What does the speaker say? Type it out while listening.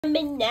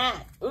Gemini.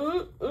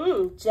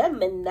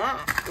 Gemini.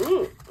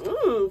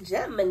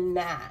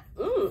 Gemini.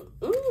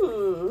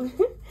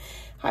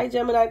 Hi,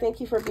 Gemini. Thank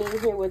you for being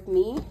here with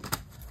me.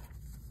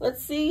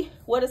 Let's see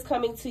what is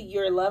coming to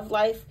your love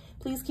life.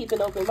 Please keep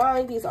an open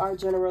mind. These are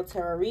general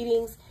tarot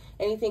readings.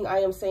 Anything I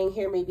am saying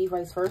here may be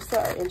vice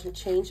versa or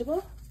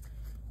interchangeable.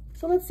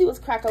 So let's see what's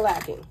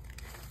crack-a-lacking.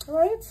 All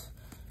right.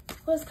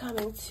 What's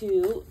coming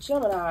to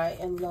Gemini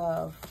in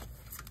love?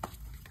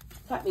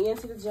 Tap me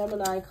into the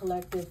Gemini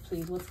collective,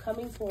 please. What's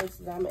coming towards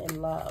them in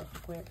love?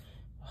 Aquarius.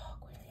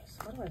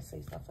 Why do I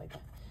say stuff like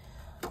that?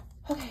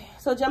 Okay,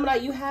 so Gemini,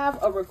 you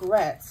have a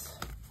regret.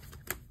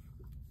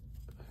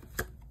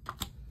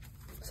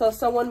 So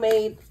someone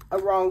made a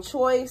wrong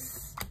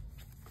choice.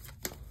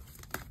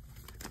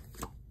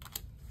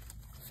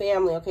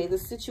 Family, okay?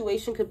 This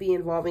situation could be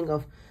involving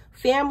of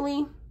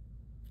family.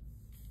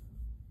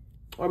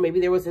 Or maybe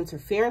there was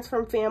interference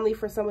from family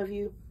for some of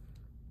you.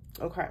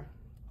 Okay.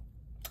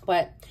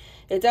 But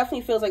it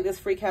definitely feels like this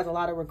freak has a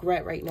lot of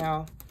regret right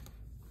now.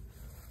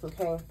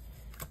 Okay.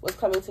 What's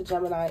coming to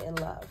Gemini in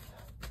love?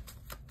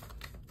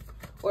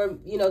 Or,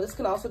 you know, this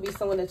can also be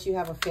someone that you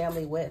have a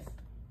family with,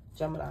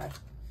 Gemini.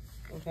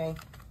 Okay.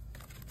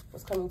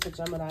 What's coming to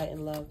Gemini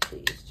in love,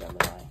 please,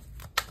 Gemini?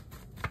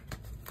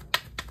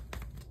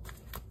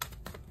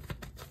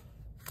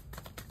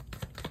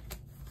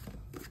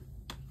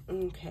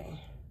 Okay.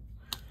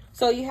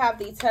 So you have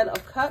the 10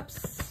 of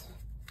Cups.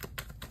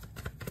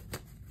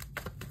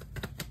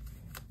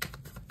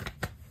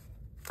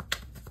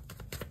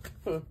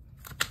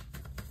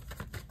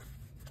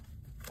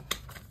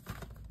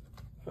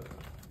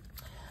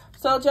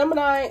 So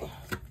Gemini,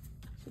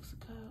 6 of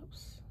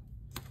Cups,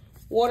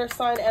 water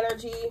sign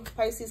energy,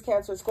 Pisces,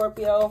 Cancer,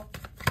 Scorpio.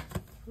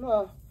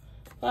 Oh,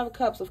 5 of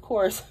Cups, of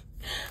course.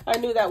 I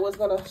knew that was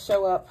going to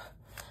show up.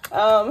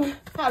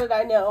 How did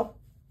I know?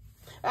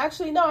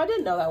 Actually, no, I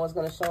didn't know that was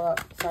going to show up.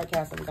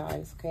 Sarcasm,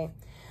 guys, okay?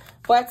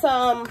 But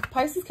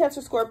Pisces,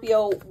 Cancer,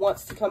 Scorpio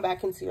wants to come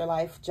back into your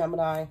life,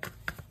 Gemini.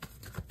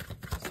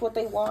 That's what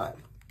they want.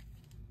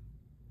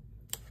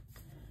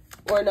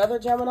 Or another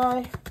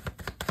Gemini.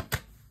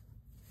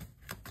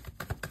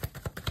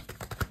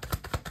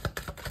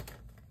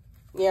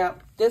 Yeah,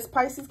 this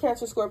Pisces,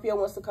 Cancer, Scorpio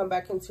wants to come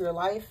back into your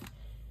life.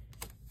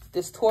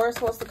 This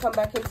Taurus wants to come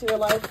back into your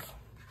life.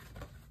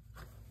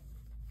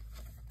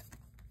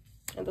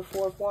 And the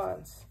 4 of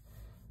Wands.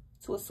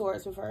 2 of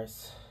Swords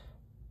reverse.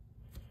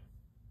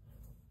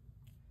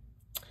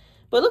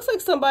 But it looks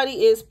like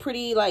somebody is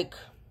pretty, like,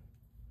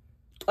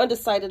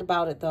 undecided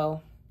about it,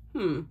 though.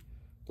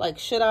 Like,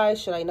 should I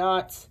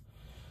not?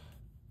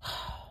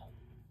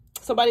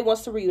 Somebody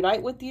wants to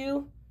reunite with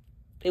you.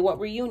 They want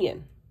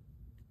reunion.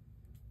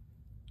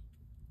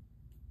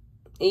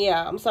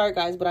 Yeah, I'm sorry,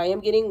 guys, but I am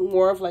getting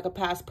more of, like, a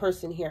past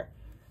person here.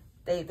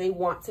 They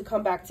want to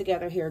come back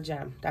together here,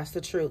 Gem. That's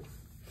the truth.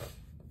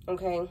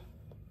 Okay.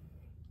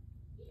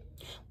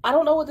 I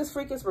don't know what this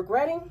freak is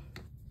regretting,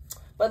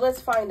 but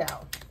let's find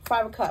out.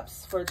 5 of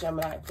Cups for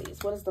Gemini, please.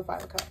 What is the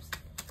 5 of Cups?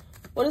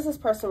 What is this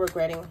person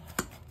regretting?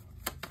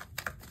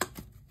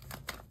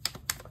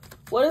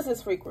 What is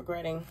this freak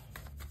regretting?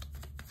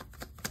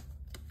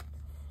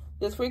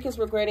 This freak is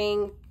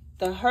regretting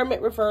the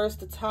Hermit reverse,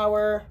 the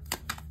Tower,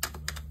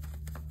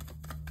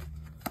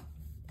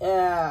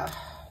 the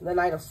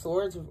Knight of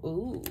Swords.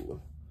 Ooh.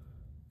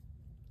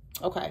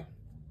 Okay.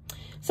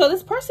 So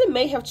this person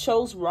may have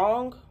chose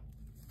wrong.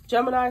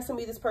 Gemini,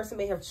 somebody, this person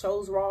may have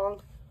chose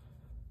wrong.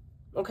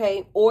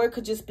 Okay. Or it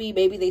could just be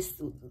maybe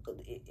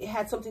it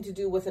had something to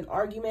do with an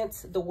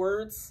argument, the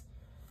words.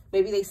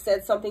 Maybe they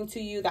said something to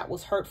you that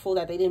was hurtful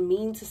that they didn't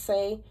mean to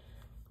say.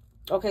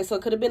 Okay. So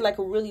it could have been like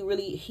a really,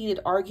 really heated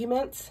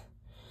argument.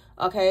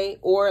 Okay.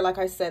 Or like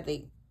I said,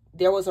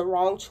 there was a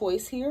wrong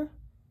choice here.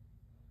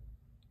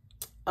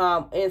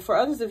 And for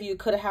others of you, it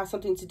could have had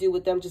something to do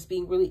with them just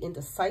being really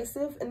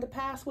indecisive in the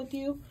past with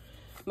you.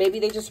 Maybe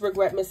they just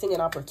regret missing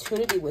an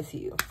opportunity with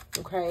you,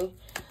 okay?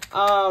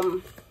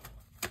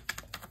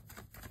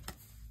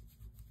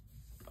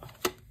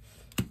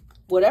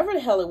 Whatever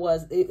the hell it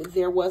was,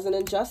 there was an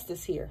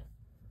injustice here.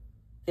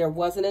 There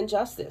was an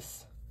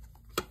injustice.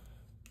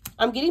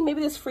 I'm getting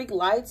maybe this freak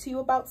lied to you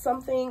about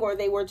something, or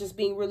they were just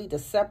being really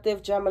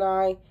deceptive,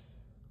 Gemini.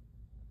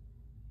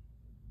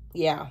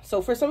 Yeah,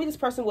 so for some of this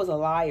person was a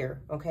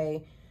liar,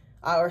 okay?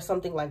 Or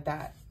something like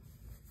that.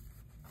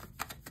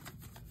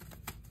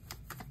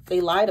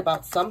 They lied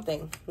about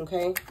something,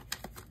 okay?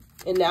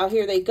 And now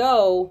here they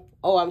go.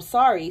 Oh, I'm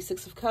sorry.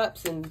 6 of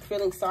Cups and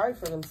feeling sorry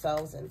for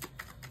themselves. And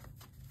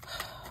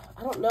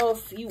I don't know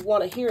if you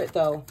want to hear it,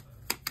 though.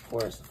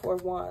 4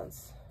 of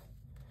Wands.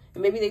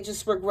 And maybe they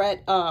just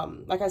regret,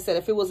 like I said,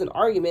 if it was an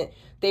argument,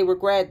 they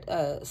regret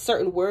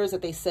certain words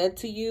that they said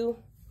to you.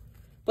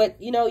 But,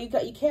 you know, you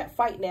can't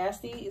fight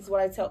nasty is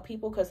what I tell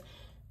people. Because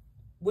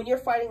when you're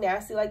fighting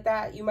nasty like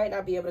that, you might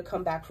not be able to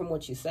come back from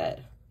what you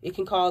said. It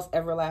can cause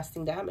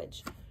everlasting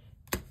damage.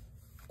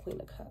 Queen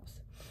of Cups.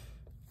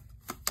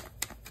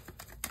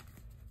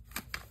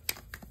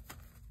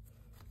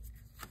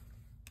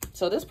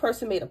 So this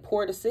person made a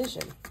poor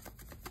decision.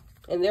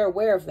 And they're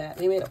aware of that.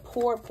 They made a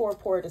poor, poor,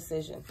 poor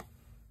decision.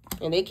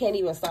 And they can't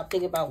even stop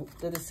thinking about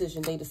the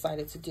decision they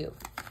decided to do.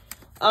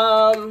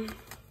 Tell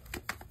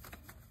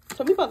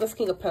me about this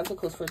King of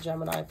Pentacles for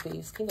Gemini,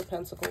 please. King of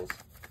Pentacles.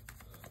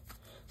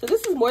 So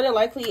this is more than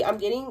likely, I'm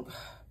getting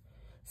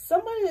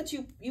somebody that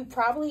you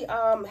probably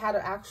had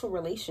an actual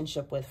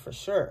relationship with for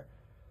sure.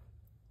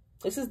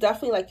 This is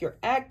definitely like your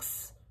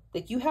ex.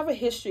 Like you have a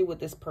history with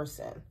this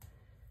person.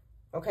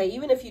 Okay,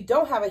 even if you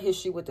don't have a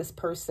history with this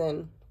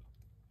person,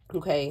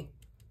 okay,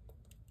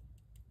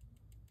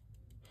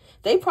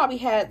 they probably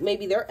had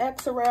maybe their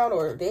ex around,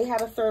 or they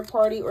had a third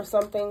party or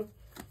something.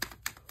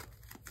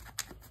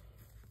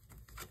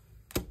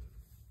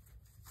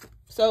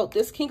 So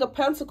this King of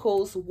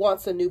Pentacles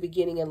wants a new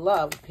beginning in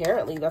love.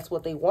 Apparently, that's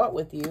what they want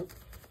with you.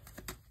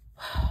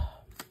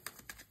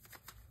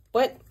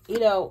 But, you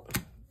know,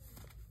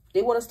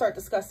 they want to start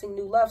discussing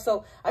new love.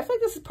 So I feel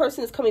like this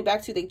person is coming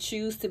back to you. They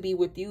choose to be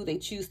with you. They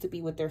choose to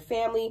be with their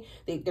family.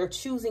 They're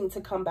choosing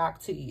to come back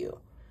to you.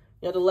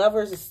 You know, the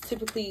Lovers is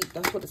typically,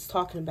 that's what it's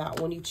talking about.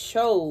 When you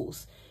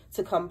chose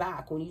to come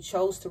back. When you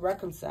chose to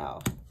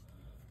reconcile.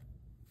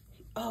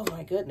 Oh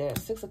my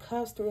goodness. 6 of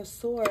Cups, 3 of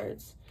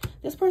Swords.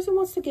 This person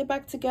wants to get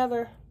back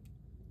together.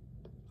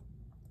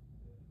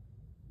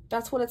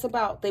 That's what it's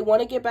about. They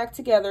want to get back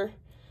together.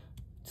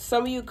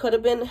 Some of you could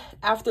have been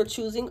after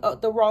choosing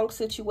the wrong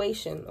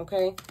situation,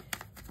 okay?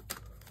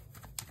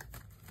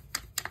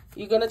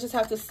 You're going to just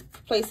have to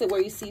place it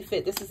where you see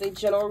fit. This is a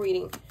general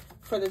reading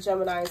for the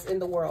Geminis in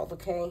the world,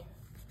 okay?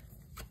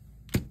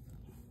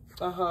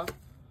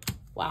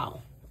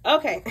 Wow.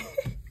 Okay.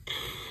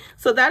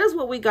 So that is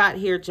what we got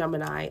here,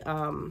 Gemini.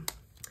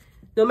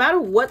 No matter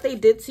what they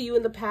did to you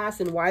in the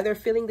past and why they're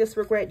feeling this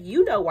regret,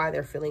 you know why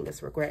they're feeling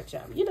this regret,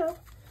 Gem. You know,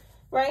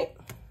 right?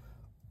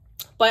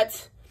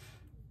 But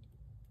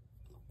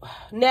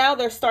now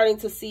they're starting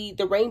to see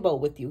the rainbow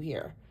with you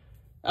here.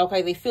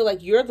 Okay, they feel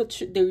like you're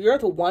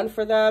the one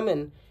for them,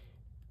 and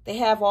they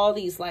have all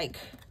these like.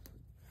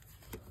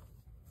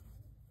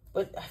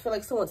 But I feel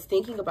like someone's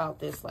thinking about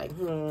this, like,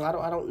 I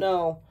don't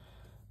know,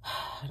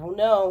 I don't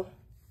know.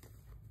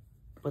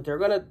 But they're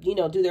gonna, you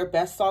know, do their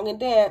best song and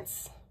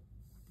dance.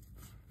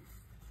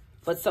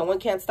 But someone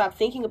can't stop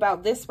thinking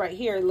about this right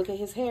here. Look at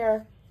his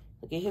hair.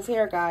 Look at his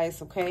hair,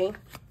 guys. Okay.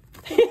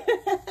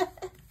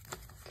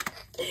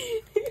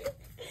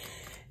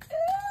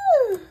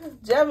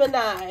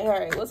 Gemini. All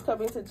right, what's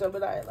coming to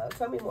Gemini, love?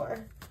 Tell me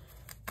more.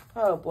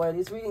 Oh boy,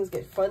 these readings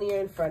get funnier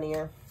and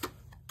funnier.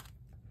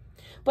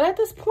 But at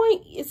this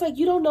point, it's like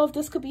you don't know if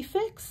this could be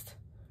fixed.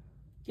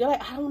 You're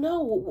like, I don't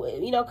know,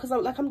 you know, because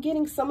I'm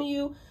getting some of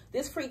you.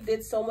 This freak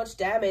did so much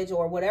damage,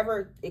 or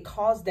whatever it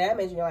caused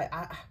damage. And you're like,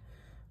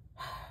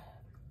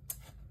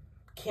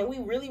 can we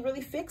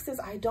really fix this?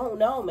 I don't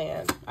know,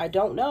 man. I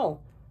don't know.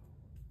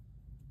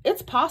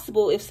 It's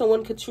possible if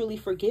someone could truly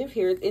forgive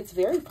here. It's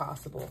very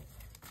possible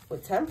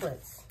with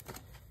Temperance.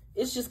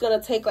 It's just going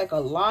to take like a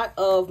lot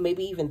of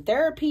maybe even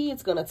therapy.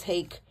 It's going to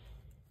take,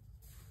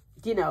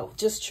 you know,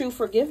 just true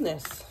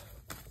forgiveness.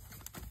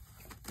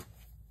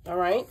 All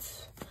right.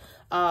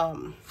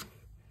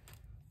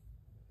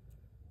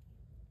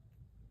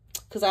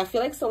 Because I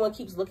feel like someone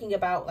keeps looking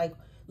at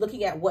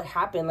what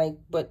happened. Like,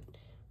 but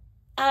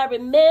I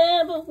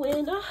remember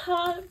when our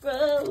heart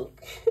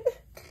broke.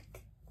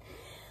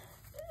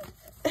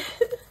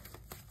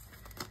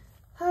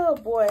 Oh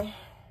boy.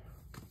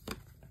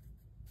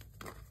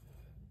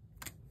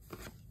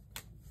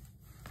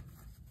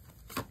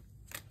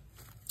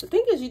 The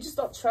thing is, you just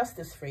don't trust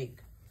this freak.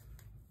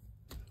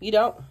 You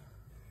don't.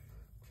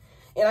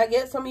 And I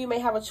get some of you may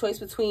have a choice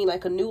between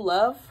like a new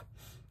love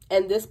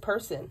and this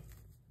person.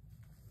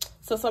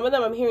 So some of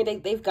them I'm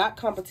hearing they've got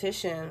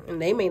competition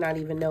and they may not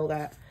even know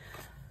that.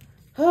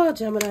 Oh,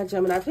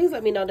 Gemini, please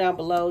let me know down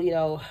below, you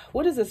know,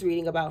 what is this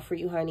reading about for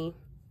you, honey?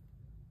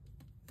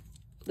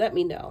 Let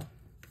me know.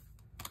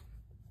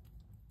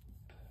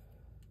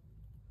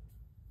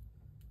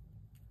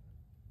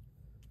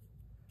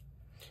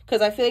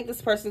 Because I feel like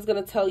this person is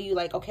going to tell you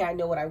like, okay, I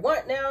know what I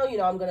want now. You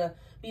know, I'm going to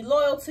be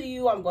loyal to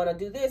you. I'm going to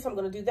do this. I'm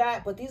going to do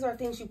that. But these are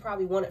things you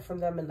probably wanted from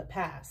them in the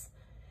past.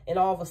 And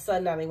all of a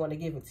sudden now they want to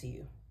give it to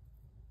you.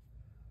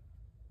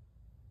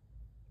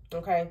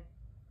 Okay.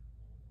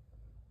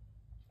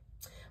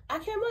 I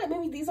can't lie.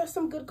 Maybe these are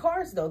some good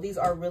cards, though. These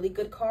are really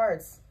good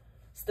cards.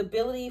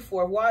 Stability,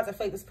 4 of Wands. I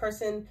feel like this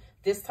person,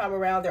 this time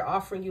around, they're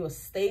offering you a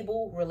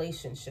stable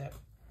relationship.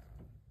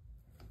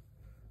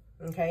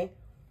 Okay?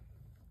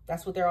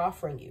 That's what they're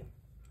offering you.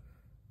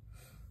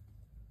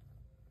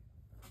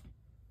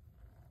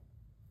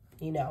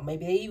 You know,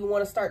 maybe they even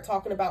want to start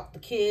talking about the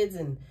kids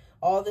and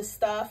all this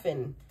stuff.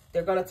 And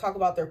they're going to talk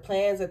about their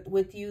plans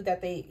with you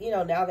that they, you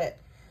know, now that,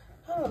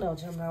 I don't know,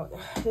 Gemini,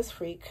 this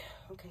freak.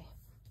 Okay.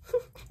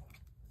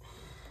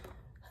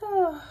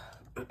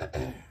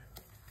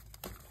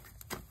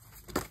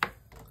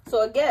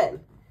 So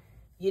again,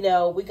 you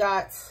know, we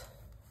got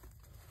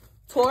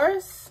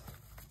Taurus,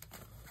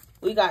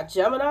 we got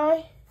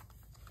Gemini,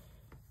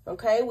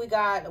 okay, we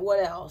got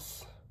what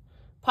else?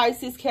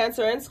 Pisces,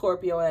 Cancer, and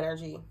Scorpio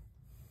energy.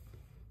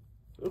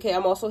 Okay,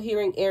 I'm also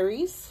hearing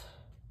Aries,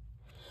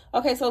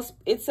 Okay, so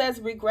it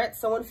says regret.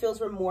 Someone feels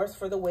remorse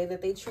for the way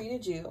that they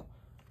treated you.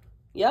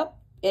 Yep.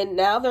 And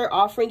now they're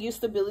offering you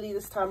stability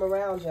this time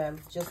around, Gem.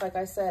 Just like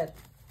I said.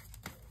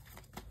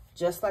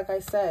 Just like I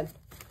said.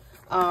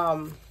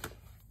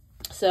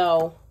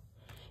 So,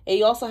 and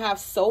you also have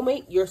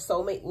soulmate. Your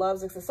soulmate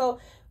loves it. So,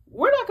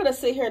 we're not going to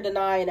sit here and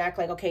deny and act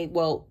like, okay,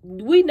 well,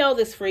 we know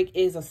this freak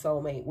is a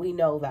soulmate. We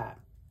know that.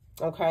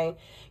 Okay?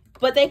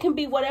 But they can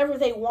be whatever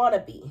they want to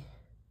be.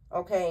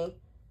 Okay?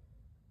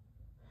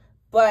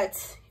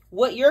 But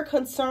what you're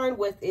concerned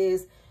with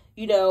is,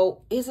 you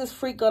know, is this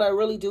freak going to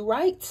really do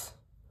right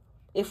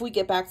if we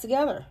get back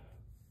together?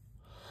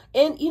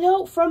 And, you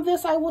know, from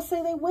this, I will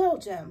say they will,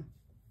 Gem.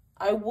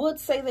 I would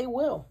say they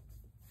will.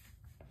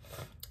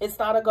 It's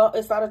not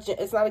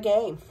a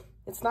game.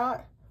 It's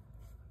not.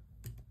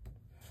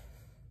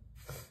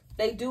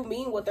 They do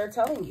mean what they're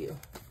telling you.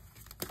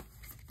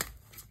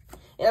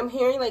 And I'm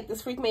hearing like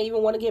this freak may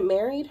even want to get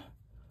married.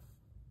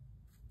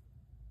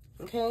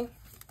 Okay.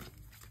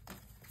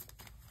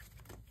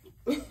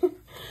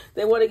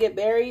 They want to get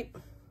married.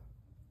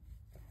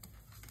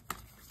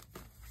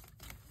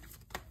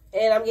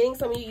 And I'm getting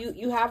some of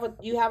you have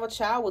a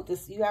child with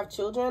this. You have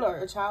children or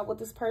a child with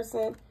this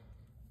person.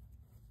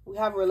 We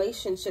have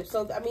relationships.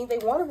 So, I mean, they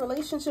want a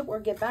relationship or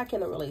get back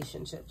in a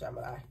relationship,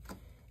 Gemini.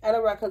 And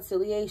a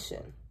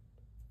reconciliation.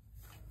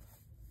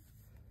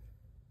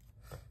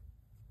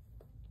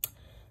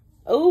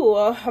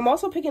 Oh, I'm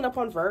also picking up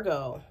on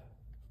Virgo.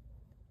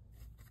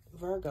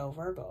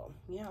 Virgo.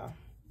 Yeah.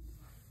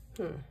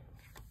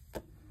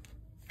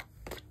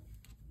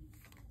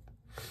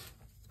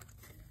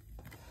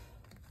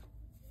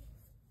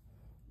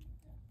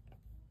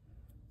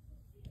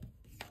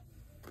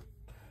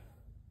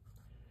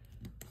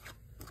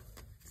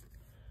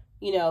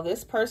 You know,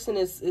 this person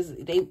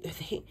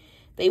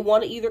they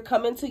want to either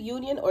come into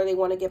union or they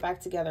want to get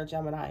back together,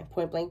 Gemini.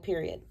 Point blank,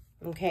 period.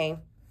 Okay?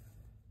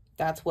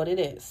 That's what it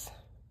is.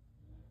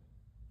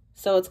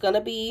 So it's going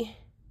to be,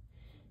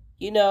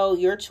 you know,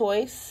 your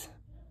choice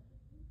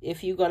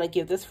if you're going to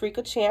give this freak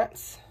a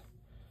chance.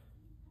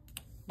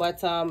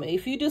 But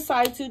if you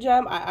decide to,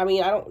 Gem, I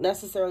mean, I don't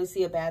necessarily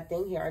see a bad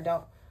thing here. I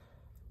don't.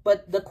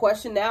 But the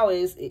question now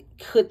is,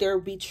 could there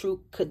be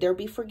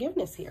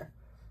forgiveness here?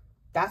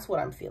 That's what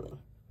I'm feeling.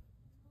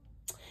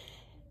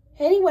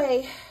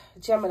 Anyway,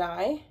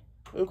 Gemini,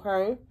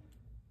 okay?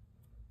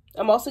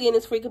 I'm also getting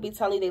this freak could be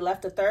telling you they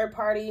left a third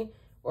party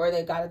or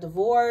they got a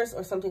divorce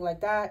or something like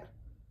that.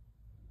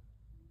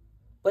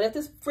 But if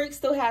this freak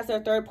still has their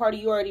third party,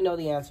 you already know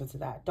the answer to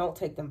that. Don't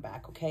take them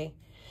back, okay?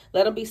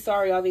 Let them be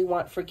sorry all they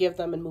want. Forgive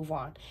them and move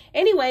on.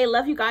 Anyway,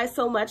 love you guys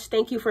so much.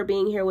 Thank you for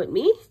being here with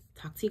me.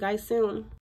 Talk to you guys soon.